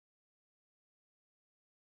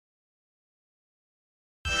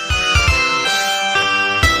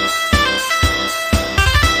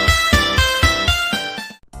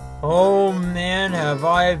have.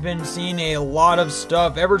 I've been seeing a lot of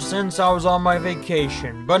stuff ever since I was on my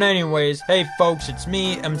vacation. But anyways, hey folks, it's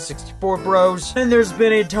me, M64 Bros, and there's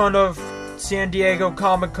been a ton of San Diego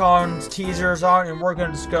Comic-Con teasers out, and we're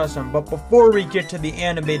gonna discuss them. But before we get to the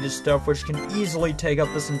animated stuff, which can easily take up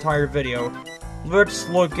this entire video, let's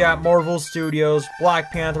look at Marvel Studios'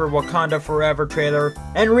 Black Panther Wakanda Forever trailer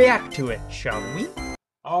and react to it, shall we?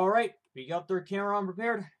 Alright, we got their camera on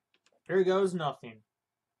prepared. Here goes nothing.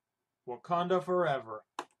 Wakanda Forever.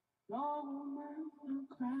 No woman will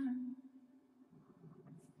cry.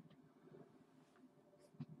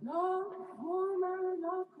 No woman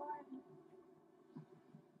will cry.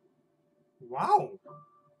 Wow.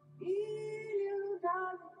 You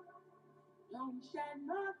darling, don't shed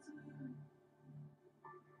no tears.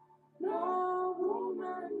 No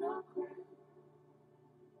woman will cry.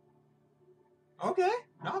 Okay,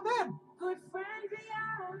 not bad. Good friend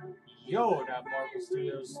beyond. Yo, that Marvel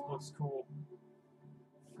Studios looks cool.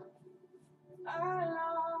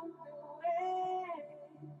 Along the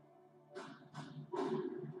way.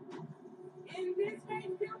 In this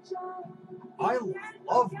great future. I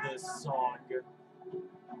love this song.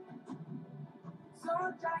 So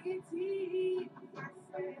giant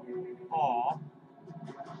Aw.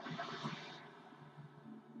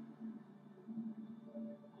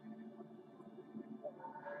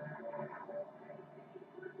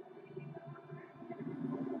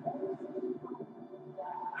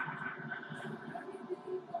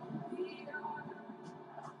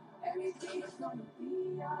 Everything's gonna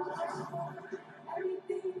be alright.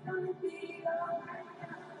 Everything's gonna be alright.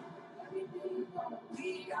 Everything's gonna be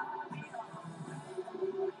alright.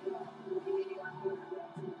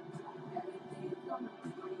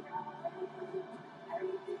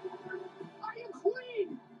 I am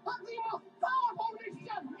queen of the most powerful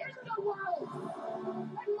nation in the world,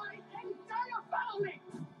 and my entire family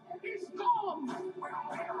is gone. Have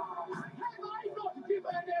I not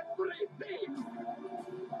given everything?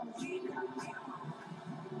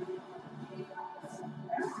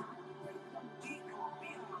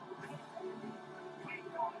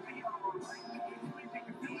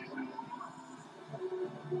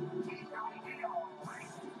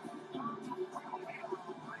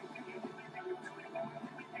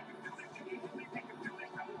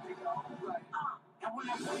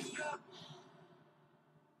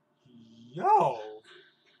 Yo.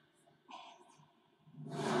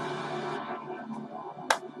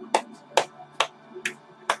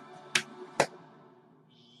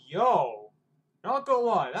 Yo. Not gonna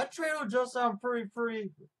lie, that trailer just sounded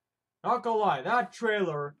pretty. Not gonna lie, that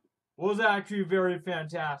trailer was actually very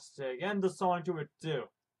fantastic, and the song to it too.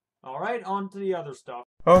 Alright, on to the other stuff.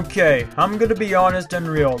 Okay, I'm gonna be honest and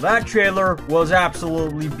real. That trailer was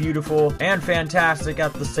absolutely beautiful and fantastic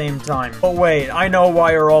at the same time. But wait, I know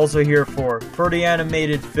why you're also here for the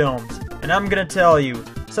animated films. And I'm gonna tell you,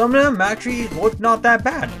 some of them actually look not that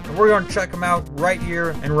bad. And we're gonna check them out right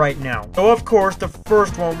here and right now. So of course, the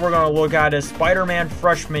first one we're gonna look at is Spider-Man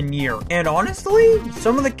Freshman Year. And honestly,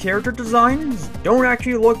 some of the character designs don't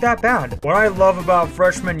actually look that bad. What I love about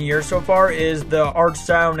Freshman Year so far is the art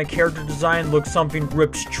style and the character design looks something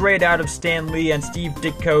ripped straight out of Stan Lee and Steve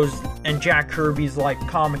Ditko's and Jack Kirby's like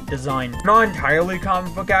comic design. Not entirely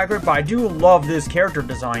comic book accurate, but I do love this character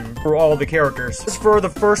design for all the characters. As for the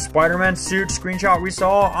first Spider-Man suit screenshot we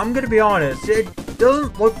saw, I'm gonna be honest, it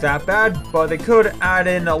doesn't look that bad, but they could add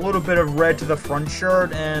in a little bit of red to the front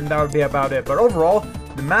shirt and that would be about it. But overall,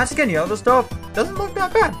 the mask and the other stuff doesn't look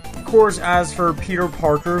that bad. Of course, as for Peter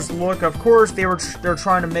Parker's look, of course they're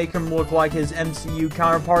trying to make him look like his MCU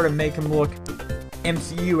counterpart and make him look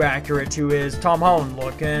MCU accurate to his Tom Holland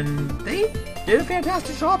look, and they did a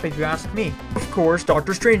fantastic job if you ask me. Of course,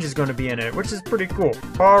 Doctor Strange is going to be in it, which is pretty cool.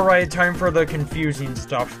 Alright, time for the confusing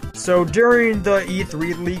stuff. So during the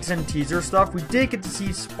E3 leaks and teaser stuff, we did get to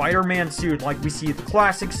see Spider-Man suit, like we see the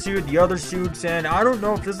classic suit, the other suits, and I don't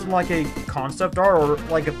know if this is like a concept art or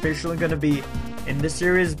like officially going to be in this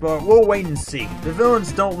series, but we'll wait and see. The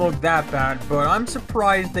villains don't look that bad, but I'm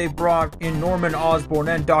surprised they brought in Norman Osborn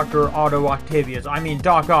and Dr. Otto Octavius. I mean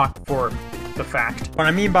Doc Ock for the fact. What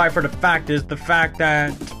I mean by for the fact is the fact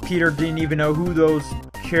that Peter didn't even know who those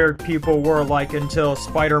people were like until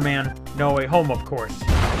Spider-Man No Way Home, of course.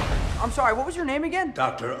 I'm sorry, what was your name again?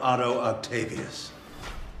 Dr. Otto Octavius.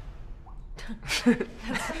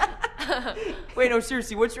 Wait, no,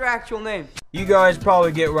 seriously, what's your actual name? You guys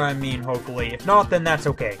probably get what I mean, hopefully. If not, then that's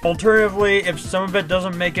okay. Alternatively, if some of it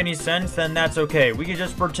doesn't make any sense, then that's okay. We can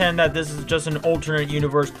just pretend that this is just an alternate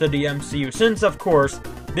universe to the MCU, since, of course,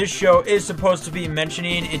 this show is supposed to be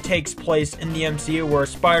mentioning it takes place in the MCU where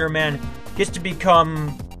Spider-Man gets to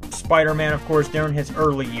become Spider-Man, of course, during his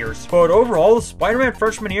early years. But overall, the Spider-Man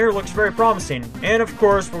freshman year looks very promising. And of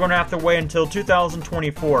course, we're going to have to wait until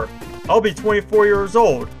 2024. I'll be 24 years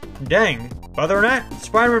old. Dang. Other than that,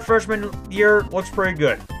 Spider-Man freshman year looks pretty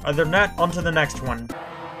good. Other than that, on to the next one.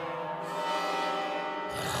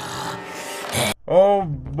 Oh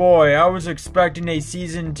boy, I was expecting a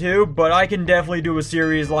season 2, but I can definitely do a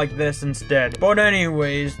series like this instead. But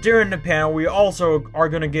anyways, during the panel, we also are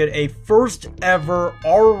gonna get a first ever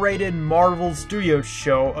R-rated Marvel Studios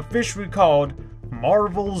show, officially called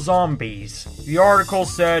Marvel Zombies. The article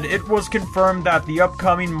said it was confirmed that the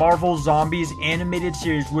upcoming Marvel Zombies animated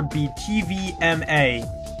series would be TVMA,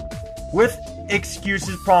 with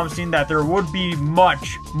excuses promising that there would be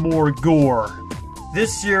much more gore.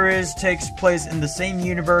 This series takes place in the same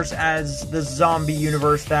universe as the zombie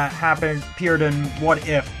universe that appeared in What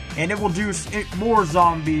If, and it will do more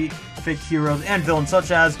zombie-fic heroes and villains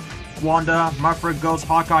such as Wanda, Mufra, Ghost,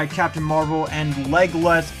 Hawkeye, Captain Marvel, and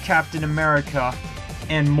legless Captain America,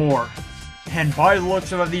 and more. And by the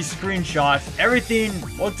looks of these screenshots, everything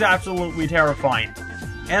looks absolutely terrifying.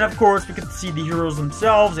 And of course, we get to see the heroes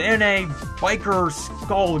themselves and a biker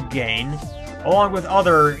skull gang, along with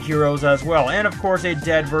other heroes as well, and of course a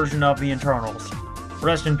dead version of the Eternals.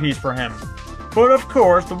 Rest in peace for him. But of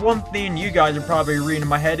course, the one thing you guys are probably reading in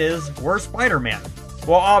my head is, where's Spider-Man?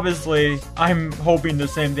 Well, obviously, I'm hoping the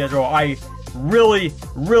same thing as well. I really,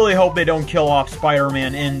 really hope they don't kill off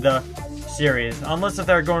Spider-Man in the series. Unless if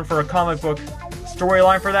they're going for a comic book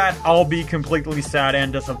storyline for that, I'll be completely sad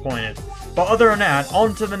and disappointed. But other than that,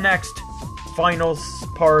 on to the next final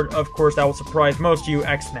part, of course, that will surprise most of you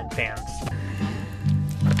X-Men fans.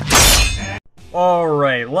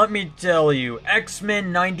 Alright, let me tell you,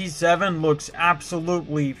 X-Men 97 looks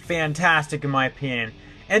absolutely fantastic in my opinion.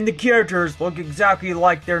 And the characters look exactly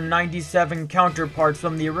like their 97 counterparts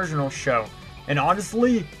from the original show. And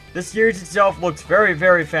honestly, the series itself looks very,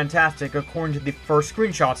 very fantastic according to the first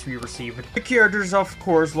screenshots we received. The characters, of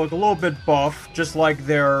course, look a little bit buff, just like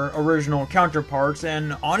their original counterparts,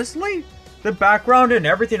 and honestly, the background and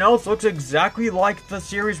everything else looks exactly like the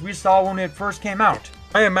series we saw when it first came out.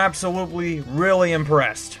 I am absolutely really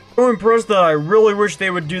impressed. So impressed that I really wish they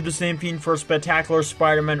would do the same thing for Spectacular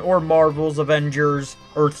Spider-Man or Marvel's Avengers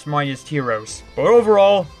Earth's Mightiest Heroes. But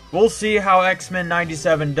overall, we'll see how X-Men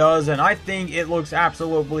 97 does, and I think it looks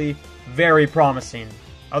absolutely very promising.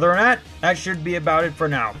 Other than that, that should be about it for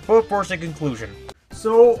now. But for a conclusion.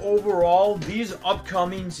 So overall, these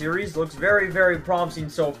upcoming series looks very, very promising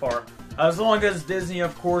so far. As long as Disney,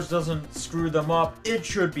 of course, doesn't screw them up, it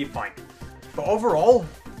should be fine. But overall,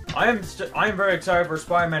 I am very excited for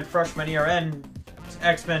Spider-Man freshman year and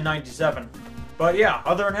X-Men 97. But yeah,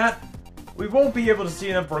 other than that, we won't be able to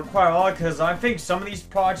see them for quite a while because I think some of these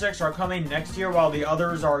projects are coming next year while the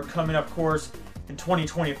others are coming, of course, in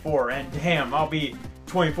 2024. And damn, I'll be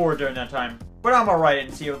 24 during that time. But I'm alright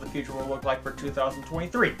and see what the future will look like for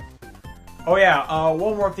 2023. Oh yeah,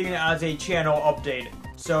 one more thing as a channel update.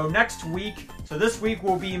 So this week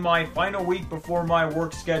will be my final week before my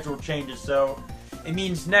work schedule changes, so it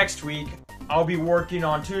means next week I'll be working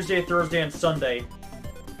on Tuesday, Thursday, and Sunday.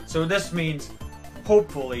 So this means,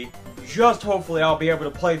 hopefully, just hopefully, I'll be able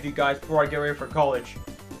to play with you guys before I get ready for college.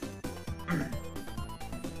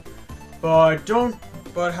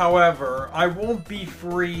 But however, I won't be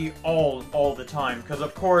free all the time, because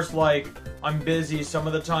of course, like, I'm busy some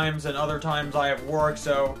of the times, and other times I have work,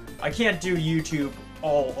 so I can't do YouTube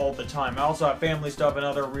all the time. I also have family stuff and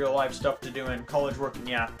other real life stuff to do and college work, and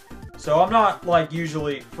yeah. So I'm not, like,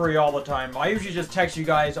 usually free all the time. I usually just text you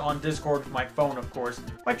guys on Discord with my phone, of course.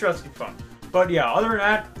 My trusty phone. But yeah, other than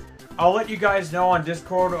that, I'll let you guys know on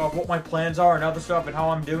Discord of what my plans are and other stuff and how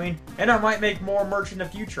I'm doing. And I might make more merch in the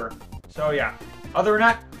future. So yeah. Other than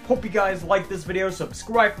that, hope you guys like this video,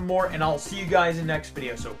 subscribe for more, and I'll see you guys in the next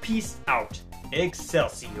video. So peace out.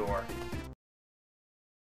 Excelsior.